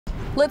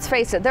Let's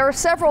face it, there are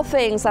several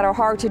things that are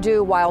hard to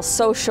do while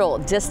social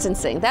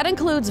distancing. That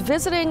includes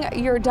visiting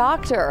your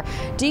doctor.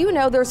 Do you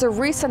know there's a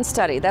recent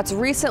study that's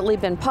recently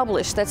been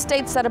published that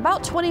states that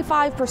about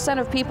 25%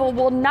 of people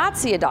will not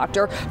see a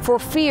doctor for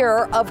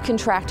fear of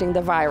contracting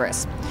the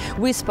virus?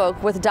 We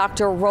spoke with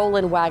Dr.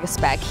 Roland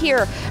Waguespack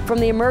here from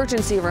the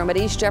emergency room at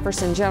East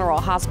Jefferson General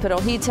Hospital.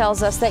 He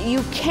tells us that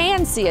you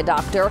can see a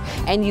doctor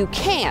and you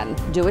can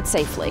do it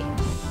safely.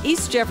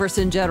 East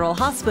Jefferson General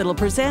Hospital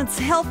presents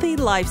Healthy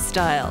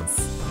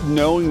Lifestyles.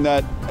 Knowing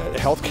that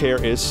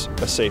healthcare is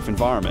a safe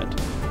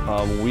environment.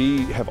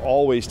 We have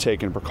always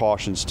taken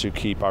precautions to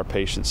keep our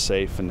patients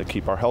safe and to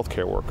keep our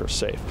healthcare workers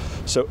safe.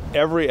 So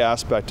every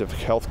aspect of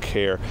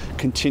healthcare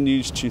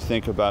continues to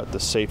think about the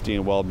safety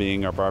and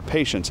well-being of our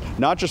patients,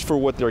 not just for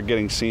what they're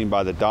getting seen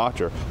by the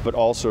doctor, but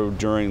also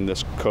during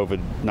this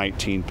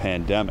COVID-19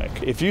 pandemic.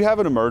 If you have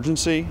an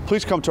emergency,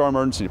 please come to our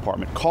emergency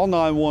department. Call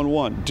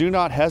 911. Do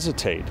not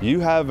hesitate. You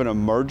have an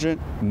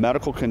emergent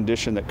medical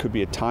condition that could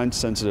be a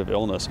time-sensitive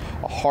illness,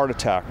 a heart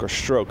attack or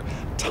stroke.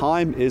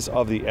 Time is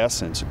of the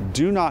essence.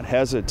 Do not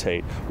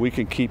hesitate. We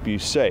can keep you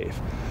safe.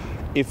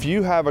 If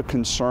you have a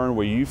concern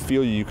where you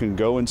feel you can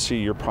go and see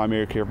your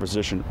primary care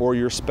physician or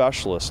your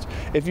specialist,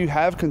 if you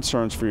have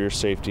concerns for your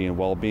safety and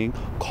well-being,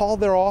 call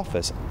their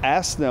office.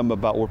 Ask them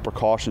about what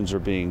precautions are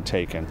being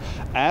taken.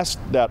 Ask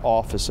that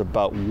office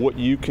about what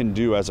you can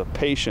do as a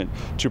patient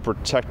to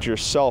protect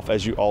yourself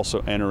as you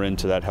also enter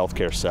into that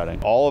healthcare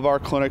setting. All of our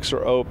clinics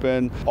are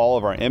open. All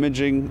of our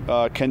imaging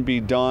can be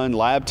done,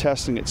 lab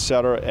testing,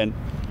 etc. And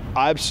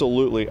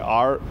absolutely,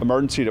 our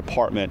emergency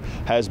department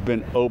has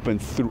been open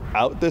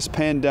throughout this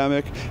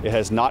pandemic. It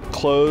has not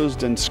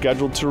closed and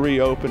scheduled to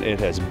reopen. It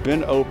has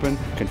been open,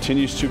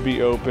 continues to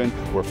be open.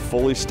 We're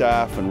fully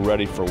staffed and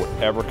ready for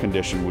whatever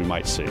condition we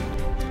might see.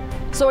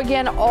 So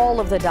again, all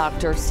of the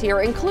doctors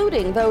here,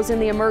 including those in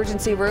the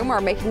emergency room, are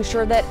making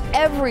sure that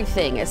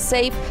everything is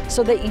safe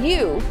so that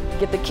you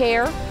get the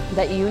care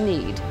that you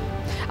need.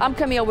 I'm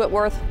Camille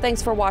Whitworth.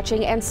 Thanks for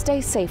watching and stay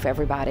safe,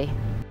 everybody.